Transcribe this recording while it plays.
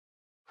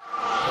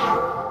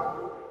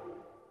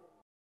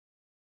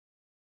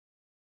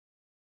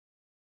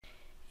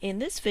In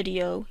this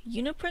video,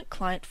 UniPrint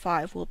Client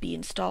 5 will be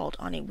installed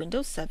on a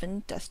Windows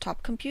 7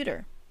 desktop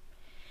computer.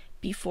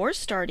 Before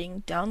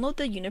starting, download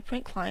the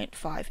UniPrint Client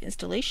 5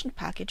 installation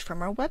package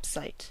from our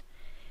website.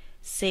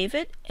 Save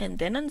it and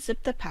then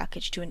unzip the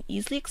package to an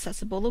easily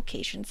accessible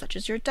location such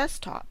as your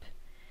desktop.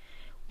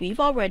 We've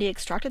already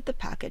extracted the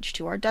package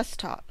to our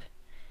desktop.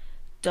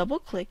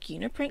 Double-click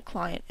UniPrint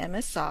Client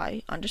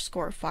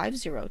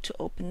MSI_50 to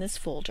open this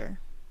folder.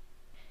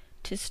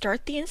 To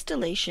start the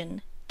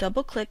installation,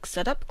 double-click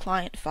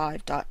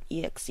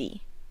setupclient5.exe.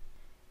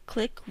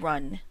 Click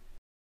Run.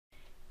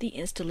 The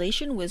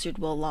installation wizard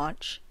will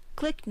launch.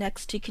 Click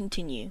Next to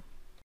continue.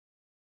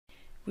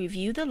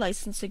 Review the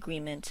license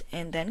agreement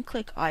and then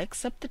click I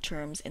accept the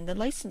terms in the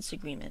license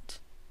agreement.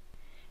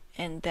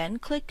 And then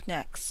click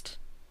Next.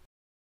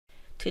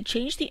 To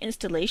change the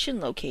installation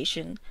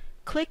location,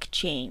 click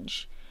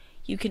Change.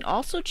 You can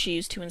also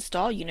choose to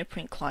install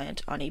UniPrint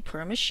Client on a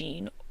per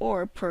machine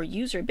or per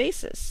user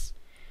basis.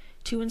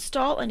 To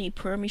install on a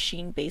per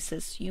machine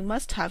basis, you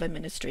must have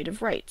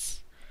administrative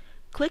rights.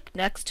 Click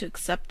Next to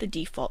accept the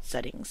default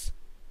settings.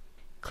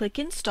 Click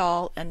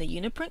Install and the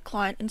UniPrint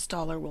Client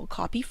installer will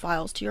copy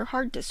files to your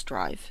hard disk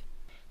drive.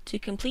 To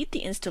complete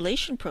the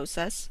installation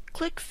process,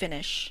 click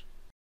Finish.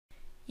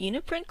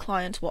 UniPrint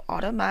Client will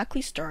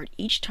automatically start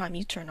each time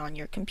you turn on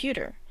your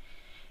computer,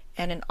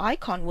 and an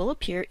icon will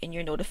appear in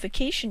your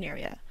notification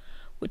area,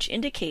 which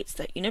indicates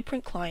that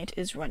UniPrint Client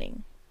is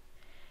running.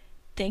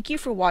 Thank you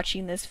for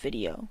watching this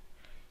video.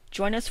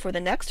 Join us for the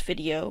next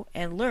video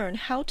and learn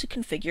how to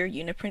configure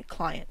UniPrint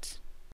Client.